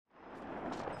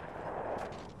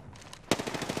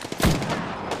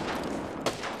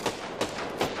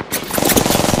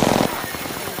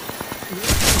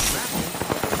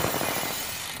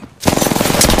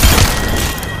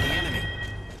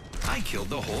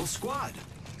Whole squad.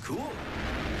 Cool.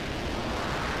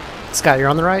 Scott, you're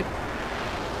on the right?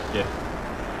 Yeah.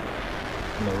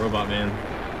 I'm a robot man.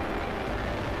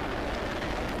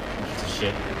 Piece of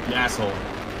shit. You asshole.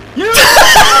 You!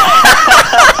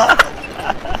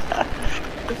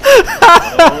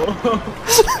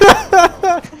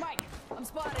 Mike, I'm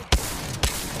spotted.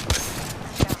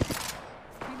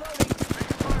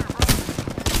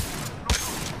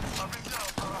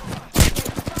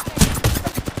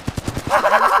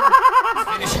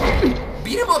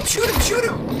 Beat him up! Shoot him! Shoot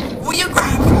him! What are you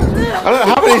grabbing? I don't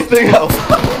have anything else.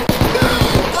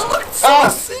 That looked so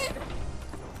sick!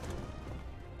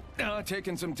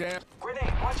 Taking some damage.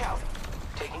 Grenade, watch out.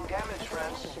 Taking damage,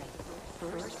 friends.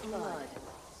 First blood.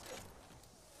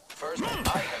 First,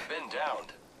 I have been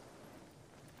downed.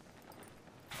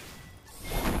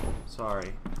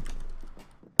 Sorry.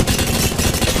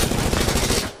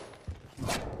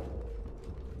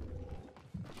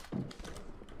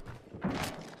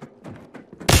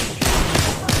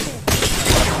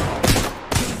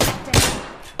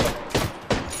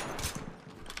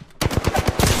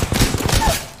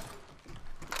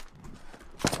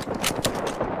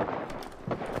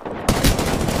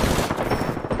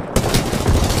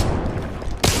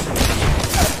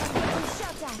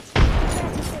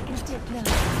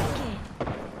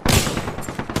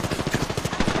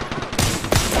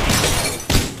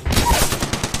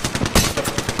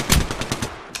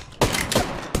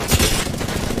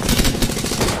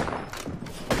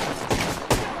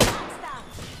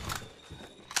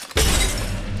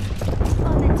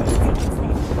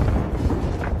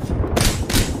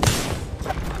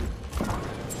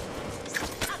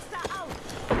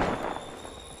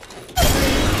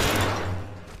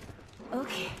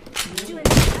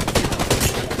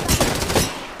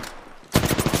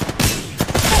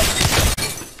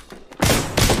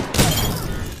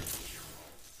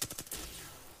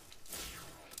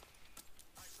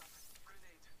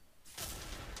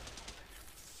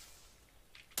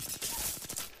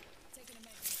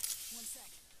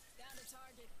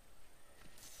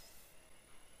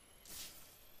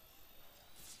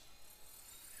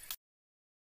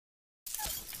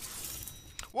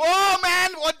 Whoa,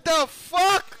 man! What the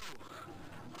fuck?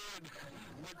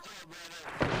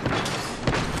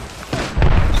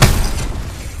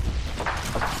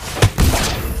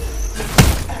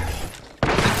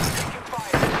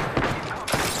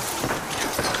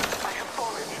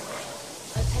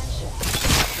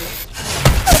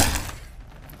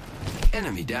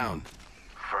 Enemy down.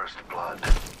 First blood.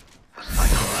 The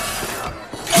cycle has begun.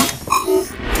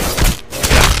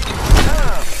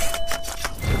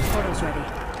 Photos ready.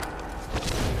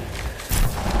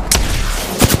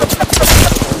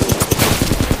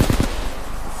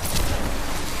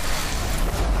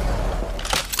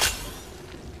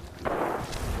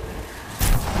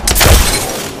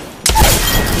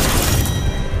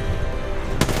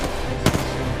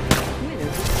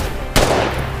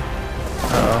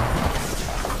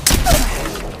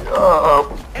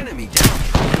 Enemy down.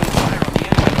 Fire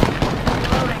on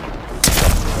the enemy.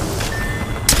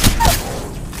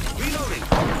 Reloading.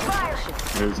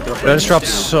 I just dropped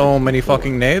so many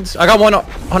fucking nades. I got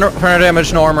 100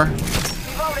 damage, no armor.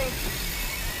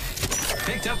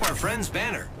 Picked up our friend's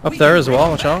banner. Up there as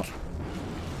well, watch out.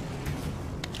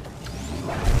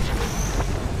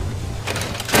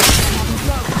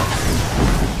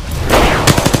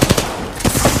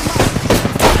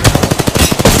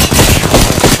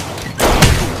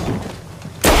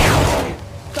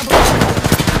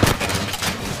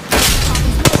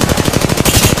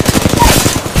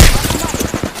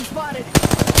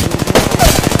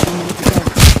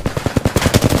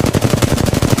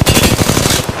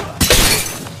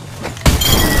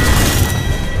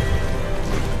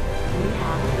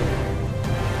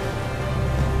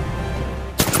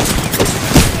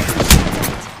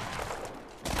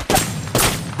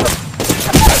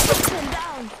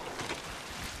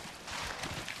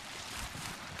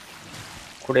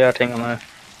 Kuliah ting ama.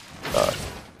 I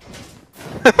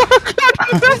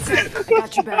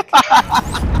got your back.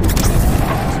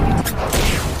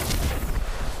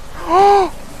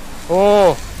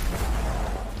 Oh!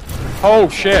 Oh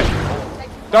shit!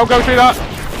 Don't go through that!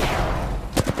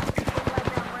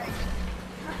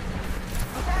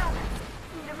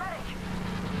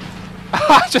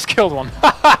 I just killed one.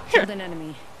 Killed an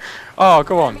enemy. Oh,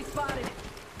 go on.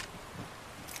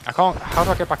 I can't. How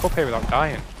do I get back up here without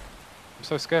dying? I'm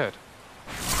so scared.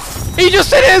 He just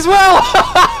did it as well!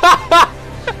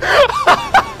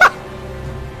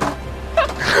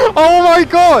 Oh my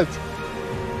god!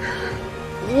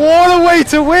 What a way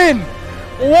to win!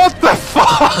 What the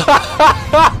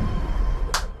fuck?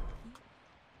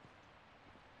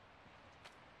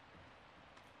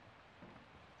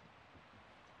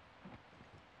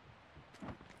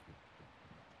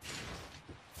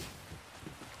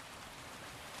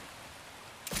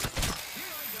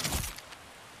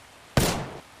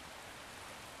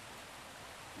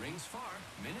 Rings far.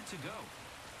 Minute to go.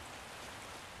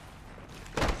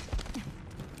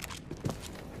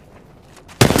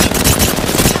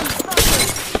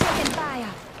 Taking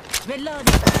fire.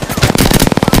 Reloading.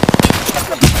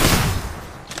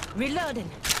 Reloading.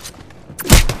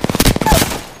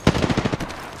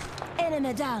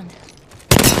 Enemy down.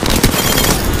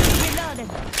 Reloading.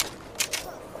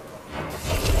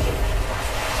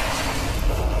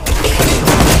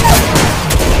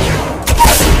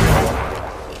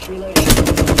 Ready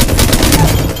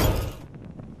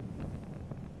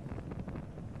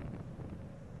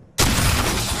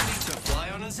to fly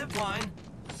on a zip line?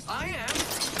 I am.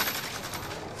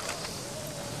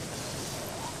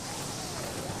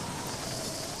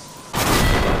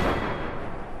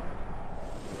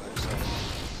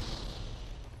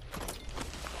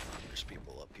 There's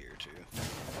people up here too.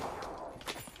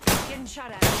 Getting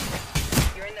shot at.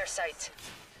 You're in their sights.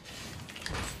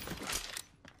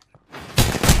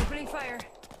 Opening fire.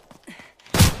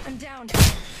 I'm down.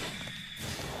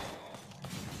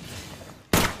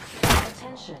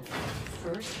 Attention.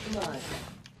 First blood.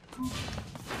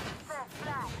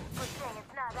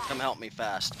 Come help me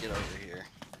fast. Get over here.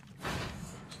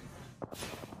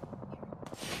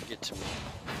 Get to me.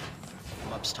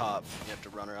 I'm up top. You have to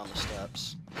run around the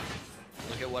steps.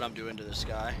 Look at what I'm doing to this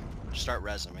guy. Start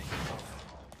rezzing me.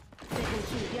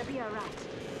 You'll be alright.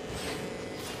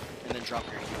 And then drop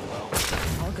your heal well.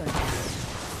 All good.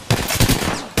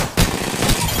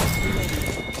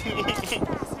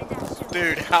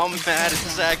 Dude, how mad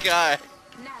is that guy?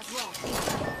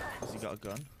 Has he got a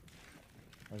gun?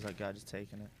 Or is that guy just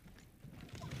taking it?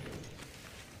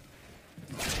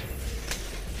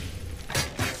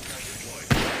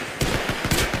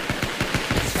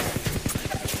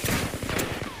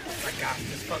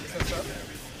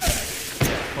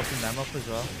 Fucking them up as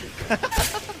well.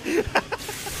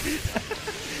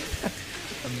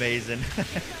 Amazing.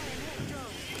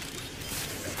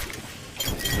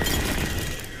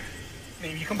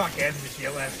 Maybe you come back here to the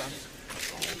shield last time.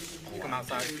 You come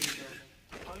outside.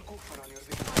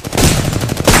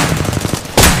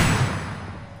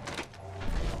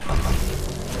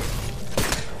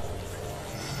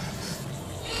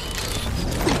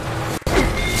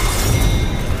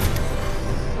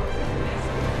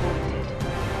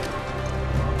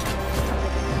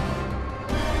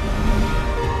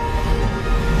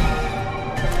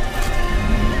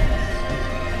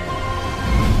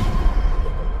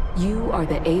 You are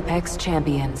the Apex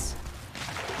Champions.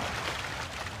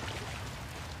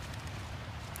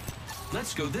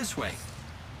 Let's go this way.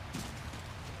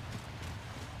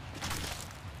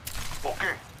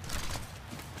 Okay.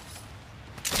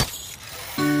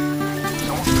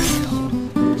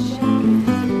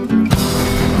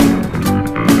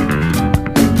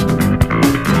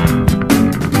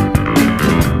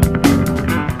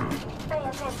 Pay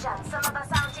attention. Some of us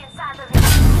aren't inside the ring.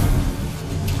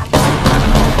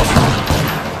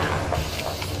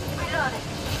 Reloading.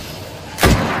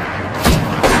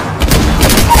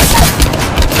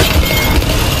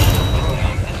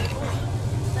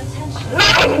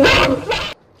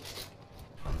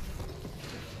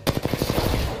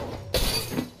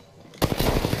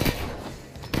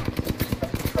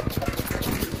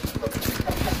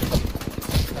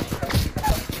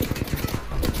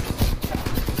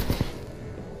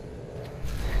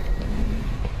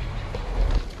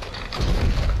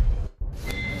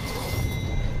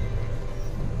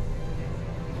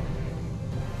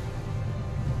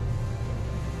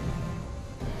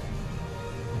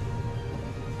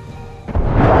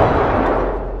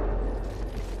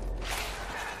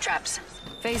 Traps.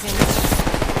 Phasing.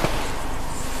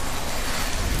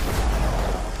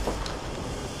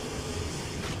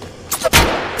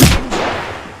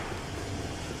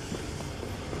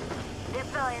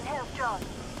 Deploying health drone.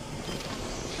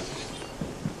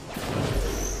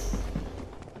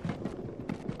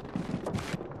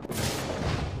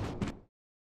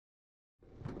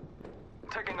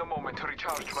 Taking a moment to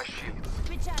recharge my shield.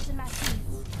 Recharging my shields.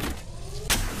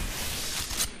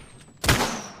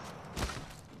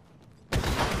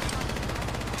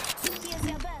 Here's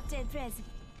your birthday present.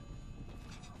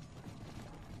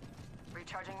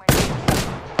 Recharging my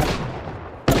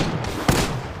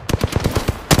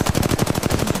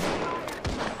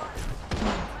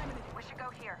We should go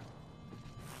here.